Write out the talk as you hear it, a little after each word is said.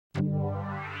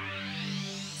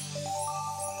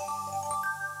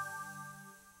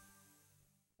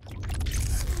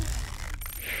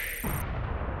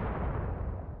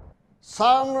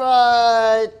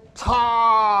Samurai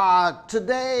Talk.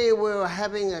 Today we're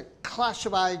having a clash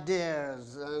of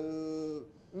ideas and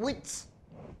wits,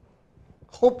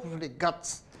 hopefully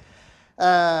guts.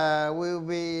 We'll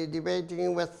be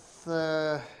debating with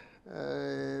the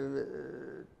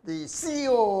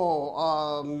CEO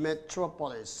of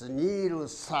Metropolis,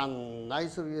 Neil-san.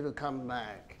 Nice of you to come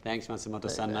back. Thanks,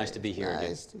 Matsumoto-san. Nice to be here again.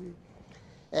 Nice to be.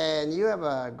 And you have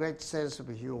a great sense of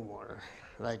humor.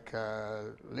 Like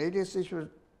latest issue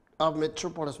of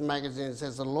Metropolis magazine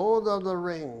says, Lord of the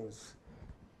Rings.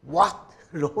 What?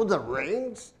 Lord of the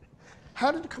Rings? How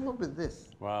did you come up with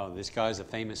this? Wow, this guy's a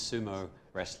famous sumo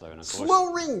wrestler. And of course,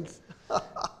 Sumo rings!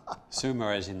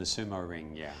 sumo as in the sumo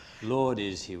ring, yeah. Lord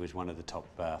he was one of the top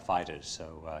fighters,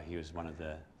 so he was one of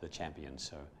the champions,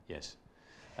 so yes.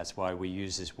 That's why we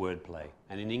use this wordplay.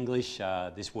 And in English,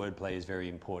 this wordplay is very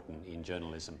important in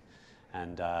journalism.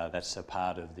 And that's a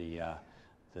part of the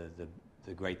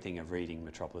great thing of reading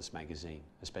Metropolis magazine,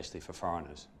 especially for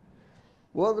foreigners.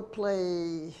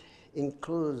 Wordplay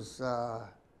includes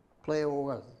play on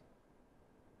words.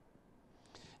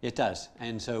 It does.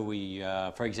 And so we,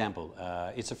 for example,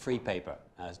 it's a free paper.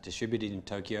 It's distributed in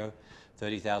Tokyo,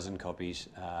 30,000 copies.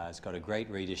 It's got a great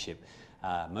readership.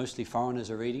 Mostly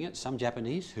foreigners are reading it, some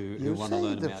Japanese who want to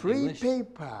learn about English. You say the free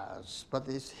papers, but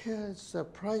it's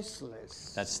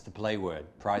priceless. That's the play word,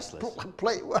 priceless.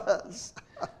 Play words.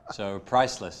 So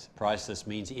priceless. Priceless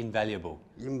means invaluable.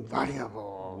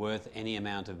 Invaluable. Worth any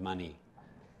amount of money.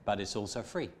 But it's also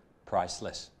free,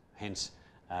 priceless. Hence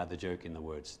the joke in the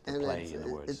words, the play in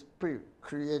the words. It's pretty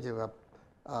creative,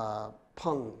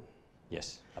 pun.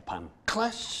 Yes, a pun.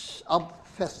 Clash of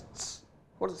fists.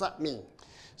 What does that mean?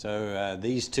 So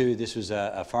these two, this was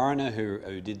a foreigner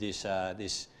who did this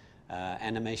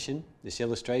animation, this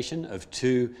illustration of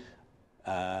two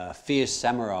fierce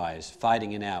samurais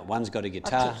fighting it out. One's got a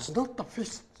guitar. Actually, it's not the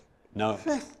fist. No,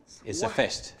 Fists. it's a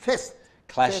fest. Fest.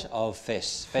 Clash of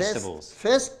fests, festivals.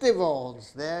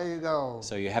 Festivals, there you go.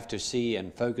 So you have to see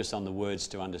and focus on the words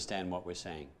to understand what we're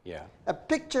saying, yeah. A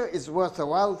picture is worth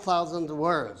 1,000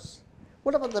 words.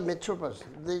 What about the Metropolis?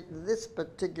 This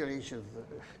particular issue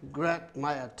grabbed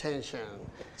my attention.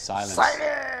 Silence.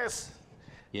 Silence!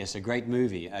 Yes, a great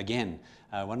movie. Again,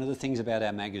 one of the things about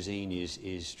our magazine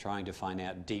is trying to find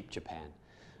out deep Japan.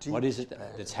 What is it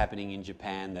that's happening in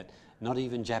Japan that not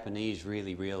even Japanese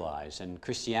really realize? And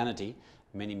Christianity,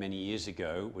 many, many years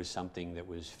ago, was something that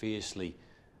was fiercely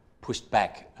pushed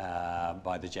back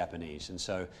by the Japanese, and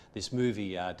so this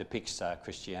movie depicts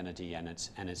Christianity and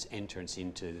its entrance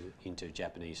into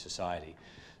Japanese society.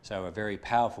 So a very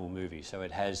powerful movie. So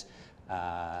it has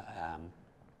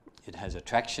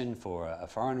attraction for a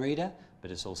foreign reader,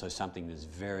 but it's also something that's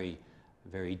very,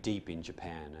 very deep in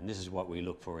Japan. And this is what we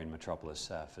look for in Metropolis,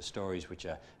 for stories which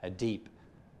are deep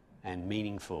and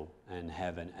meaningful and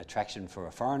have an attraction for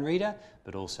a foreign reader,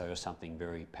 but also something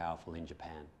very powerful in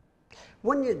Japan.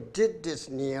 When you did this,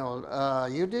 Neil,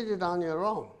 you did it on your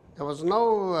own. There was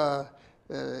no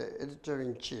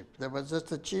editor-in-chief. There was just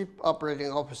the chief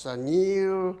operating officer,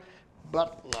 Neil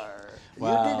Butler.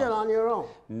 Wow. You did it on your own.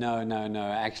 No.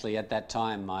 Actually, at that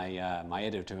time, my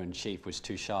editor-in-chief was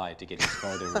too shy to get his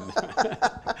photo in.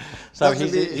 So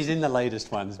he's in the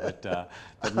latest ones, but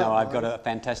no, I've got a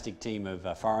fantastic team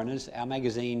of foreigners. Our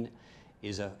magazine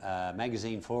is a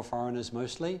magazine for foreigners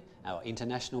mostly, our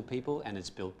international people, and it's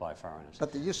built by foreigners.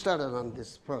 But you started on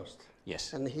this first.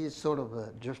 Yes. And he sort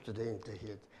of drifted into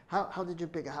it. How did you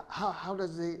pick? How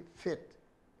does he fit?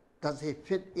 Does he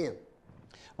fit in?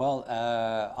 Well,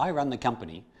 I run the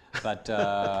company, but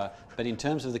in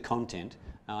terms of the content,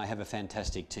 I have a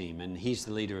fantastic team, and he's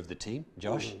the leader of the team,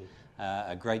 Josh,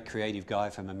 a great creative guy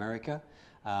from America,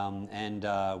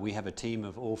 and we have a team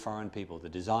of all foreign people, the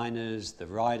designers, the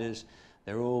writers.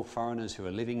 They're all foreigners who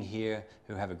are living here,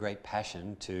 who have a great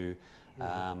passion to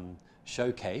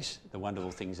showcase the wonderful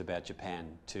things about Japan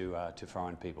to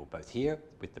foreign people, both here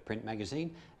with the print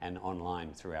magazine and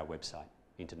online through our website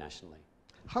internationally.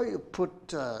 How you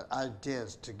put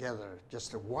ideas together,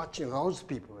 just watching those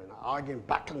people arguing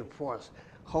back and forth,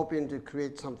 hoping to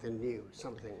create something new,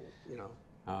 something, you know.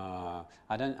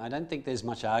 I don't think there's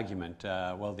much argument.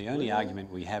 Well, the only argument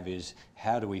we have is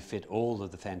how do we fit all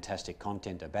of the fantastic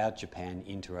content about Japan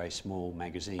into a small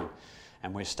magazine?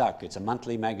 And we're stuck. It's a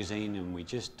monthly magazine and we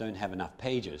just don't have enough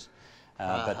pages.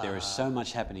 But there is so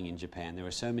much happening in Japan. There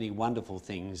are so many wonderful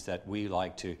things that we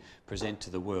like to present to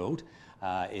the world.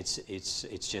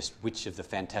 It's just which of the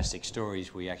fantastic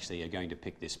stories we actually are going to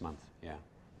pick this month. Yeah.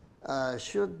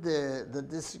 Should the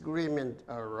disagreement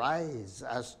arise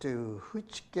as to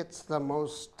which gets the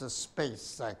most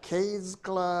space, a K's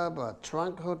Club, a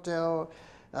Trunk Hotel,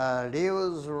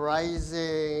 Leo's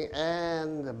Rising,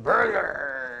 and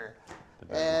Burger.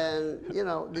 And, you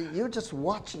know, you're just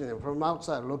watching them from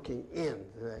outside looking in.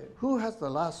 Who has the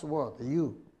last word?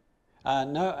 You?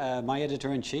 No, my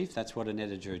editor-in-chief. That's what an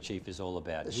editor-in-chief is all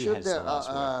about. He has the last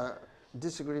word.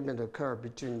 Disagreement occur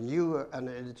between you and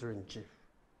the editor-in-chief?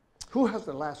 Who has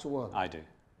the last word? I do.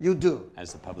 You do?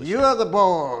 As the publisher. You are the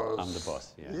boss. I'm the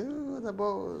boss, yeah. You're the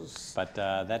boss. But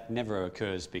that never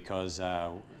occurs because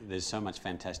there's so much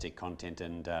fantastic content,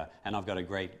 and I've got a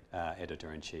great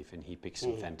editor-in-chief, and he picks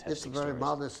some fantastic It's very stories.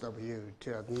 modest of you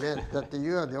to admit that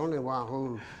you are the only one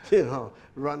who, you know,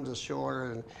 runs the show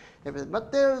and everything.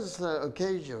 But there's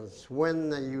occasions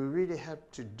when you really have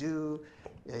to do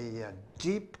a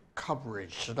deep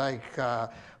coverage, like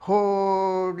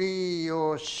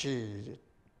Horiyoshi,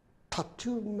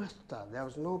 tattoo master. There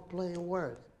was no plain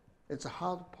word. It's a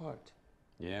hard part.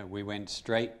 Yeah, we went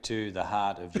straight to the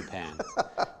heart of Japan.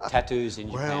 Tattoos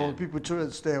in Japan. Well, people try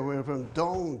to stay away from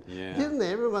don't. Yeah. Didn't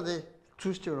everybody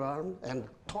twist your arm and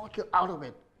talk you out of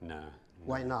it? No.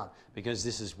 Why not? Because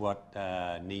this is what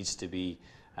needs to be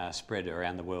spread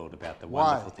around the world about the Why?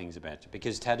 wonderful things about it.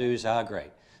 Because tattoos are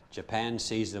great. Japan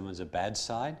sees them as a bad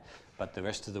side, but the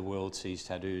rest of the world sees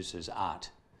tattoos as art.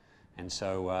 And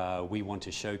so we want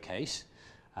to showcase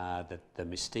the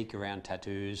mystique around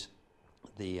tattoos,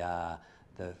 the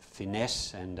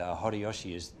finesse, and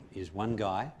Horiyoshi is one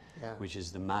guy, which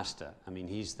is the master. I mean,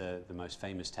 he's the most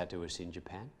famous tattooist in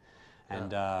Japan.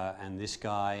 And this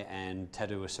guy and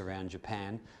tattooists around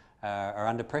Japan are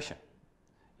under pressure.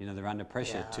 You know, they're under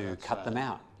pressure to cut them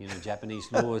out. You know,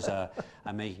 Japanese laws are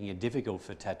making it difficult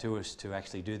for tattooists to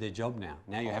actually do their job now.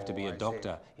 Now you have to be a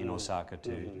doctor in Osaka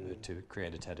to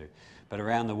create a tattoo. But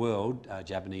around the world,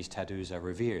 Japanese tattoos are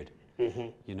revered.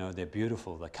 You know, they're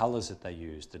beautiful, the colors that they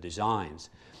use, the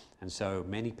designs. And so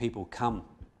many people come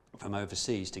from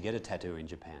overseas to get a tattoo in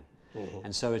Japan.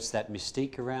 And so it's that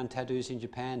mystique around tattoos in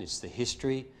Japan, it's the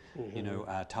history, you know,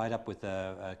 tied up with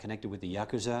connected with the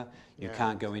Yakuza. You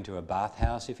can't go into a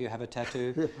bathhouse if you have a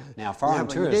tattoo. Now, foreign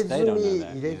tourists, they don't know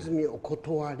that.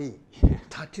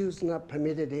 Tattoos not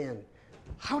permitted in.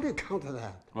 How do you counter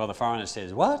that? Well, the foreigner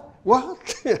says, what?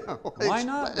 What? Why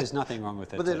not? There's nothing wrong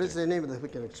with it. But there is a name that we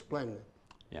can explain it.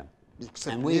 Yeah.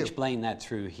 Except And we you. explain that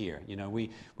through here. You know,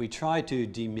 we try to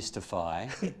demystify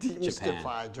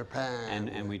Japan.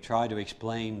 And we try to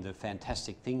explain the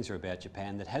fantastic things about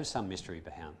Japan that have some mystery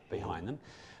behind them.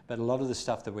 But a lot of the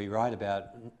stuff that we write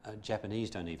about,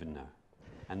 Japanese don't even know.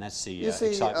 And that's the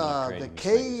excitement of creating the this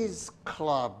magazine. K's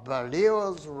Club,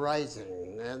 Leo's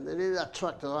Rising, and it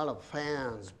attracts a lot of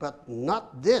fans, but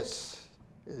not this.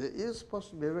 It is supposed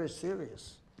to be very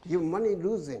serious. You're money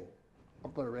losing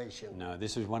operation. No,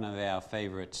 this was one of our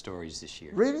favorite stories this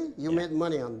year. Really? You made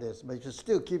money on this, but you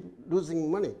still keep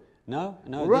losing money. No.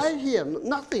 Right here,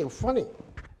 nothing funny.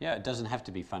 Yeah, it doesn't have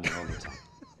to be funny all the time.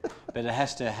 But it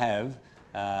has to have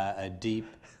a deep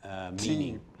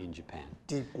meaning in Japan.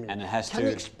 Deep meaning. And it has Can you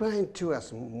explain to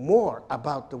us more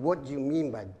about what you mean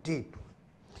by deep?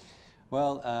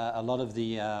 Well, a lot of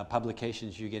the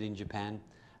publications you get in Japan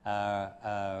are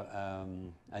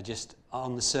just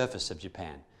on the surface of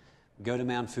Japan. Go to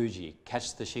Mount Fuji,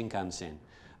 catch the Shinkansen.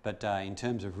 But in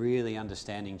terms of really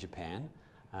understanding Japan,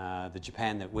 the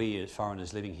Japan that we as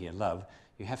foreigners living here love,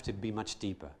 you have to be much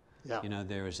deeper. Yeah. You know,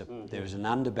 there is an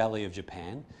underbelly of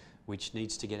Japan which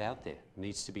needs to get out there,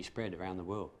 needs to be spread around the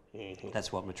world.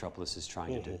 That's what Metropolis is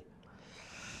trying to do.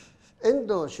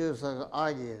 Endo Shusaga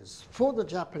argues, for the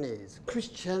Japanese,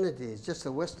 Christianity is just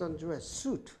a Western dress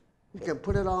suit. You can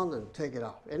put it on and take it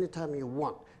off anytime you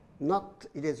want. Not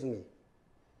it is me.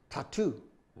 Tattoo.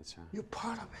 That's right. You're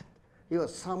part of it. Your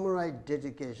samurai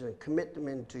dedication,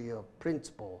 commitment to your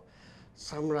principle.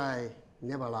 Samurai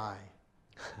never lie.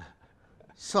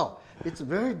 So it's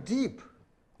very deep.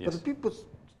 Yes. But the people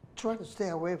try to stay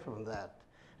away from that.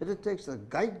 It takes a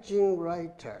gaijin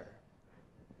writer.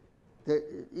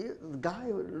 The guy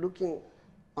looking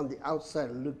on the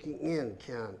outside, looking in,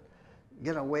 can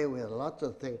get away with lots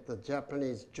of things that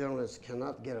Japanese journalists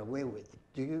cannot get away with.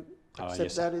 Do you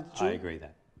accept that it's true? I agree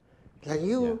that. Can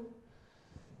you?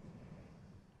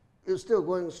 You're still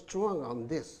going strong on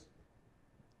this.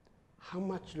 How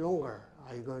much longer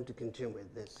are you going to continue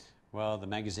with this? Well, the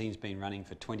magazine's been running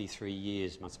for 23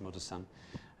 years, Matsumoto-san.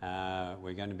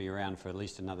 We're going to be around for at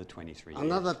least another 23 years.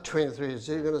 Another 23 years,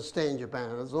 so you're going to stay in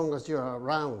Japan as long as you're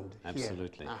around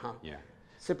Absolutely, here. yeah.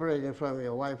 Separated from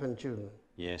your wife and children.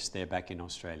 Yes, they're back in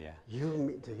Australia.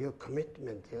 Your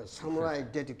commitment, your samurai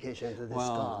dedication to this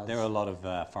Well, cause. there are a lot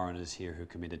of foreigners here who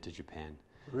committed to Japan.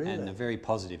 and very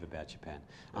positive about Japan.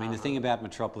 I mean, the thing about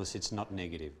Metropolis, it's not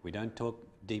negative. We don't talk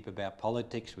deep about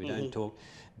politics. We don't talk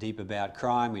deep about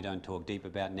crime. We don't talk deep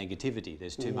about negativity.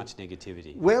 There's too much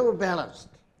negativity. Well balanced.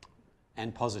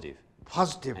 And positive.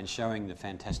 Positive. And showing the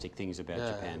fantastic things about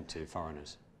Japan to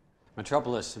foreigners.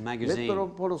 Metropolis magazine.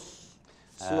 Metropolis.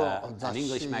 An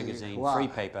English magazine, free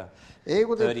paper, 英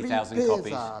語で 30,000 フリーペー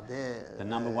copies, パーで the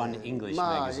number one English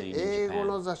magazine in 英語 Japan.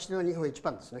 の雑誌では日本一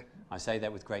番ですね。 I say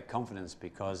that with great confidence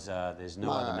because there's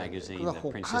no other magazine that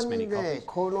prints 他 this に many ね copies.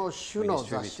 この種の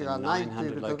雑誌がないとい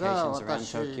うことが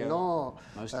私の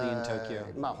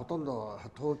ほとんど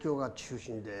東京が中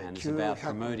心で900ぐらい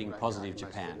ありましてね、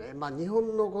日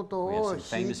本のことを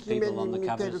ひいき目に見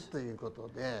てるということ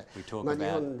で、日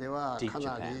本ではか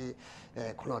なり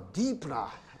このディープな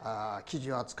記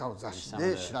事を扱う雑誌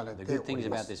で知られており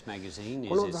ます。こ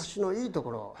の雑誌のいいと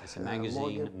ころ、もう申し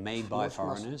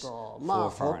ますと、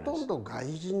ほとんど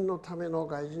外人のための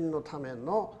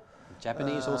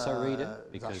Japanese also read it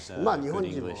because 日本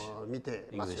人も見て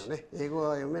ますよね。英語が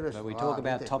読める人は見てく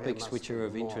れますけど。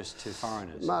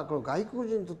この外国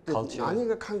人にとって何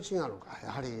が関心があるのか、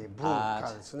やはり文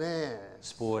化ですね。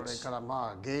それか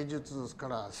ら芸術ですか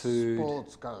ら、スポー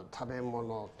ツから食べ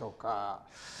物とか、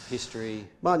history、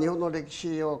日本の歴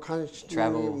史を関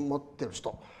心に持っている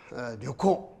人。旅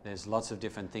行。There's lots of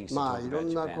different things to talk about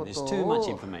Japan. There's too much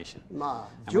information. And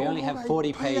we only have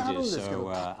 40 pages, so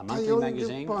a monthly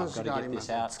magazine, I've got to get this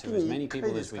out to as many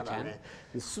people as we can.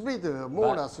 全てを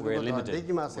網羅することはで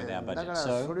きません。だから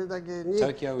それだけに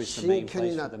真剣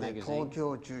になって東京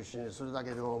を中心にするだ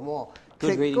けでももう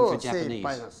結構精一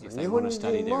杯なんです。日本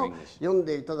人も読ん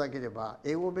でいただければ、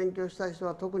英語を勉強したい人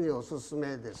は特におすす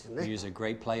めですね。Use a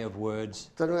great play of words.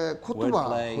 言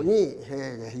葉に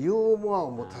ユーモア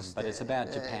を持たせて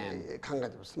考え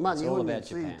ています。日本に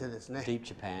ついてですね、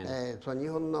日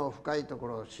本の深いとこ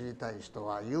ろを知りたい人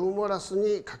はユーモラス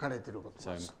に書かれているこ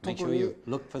とです。特に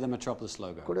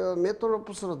これはメトロポ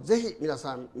リスをぜひ皆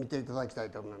さん見ていただきた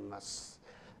いと思います。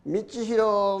道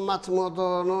弘松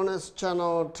本ノーネスチャンネ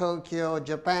ル東京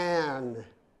ジャパン。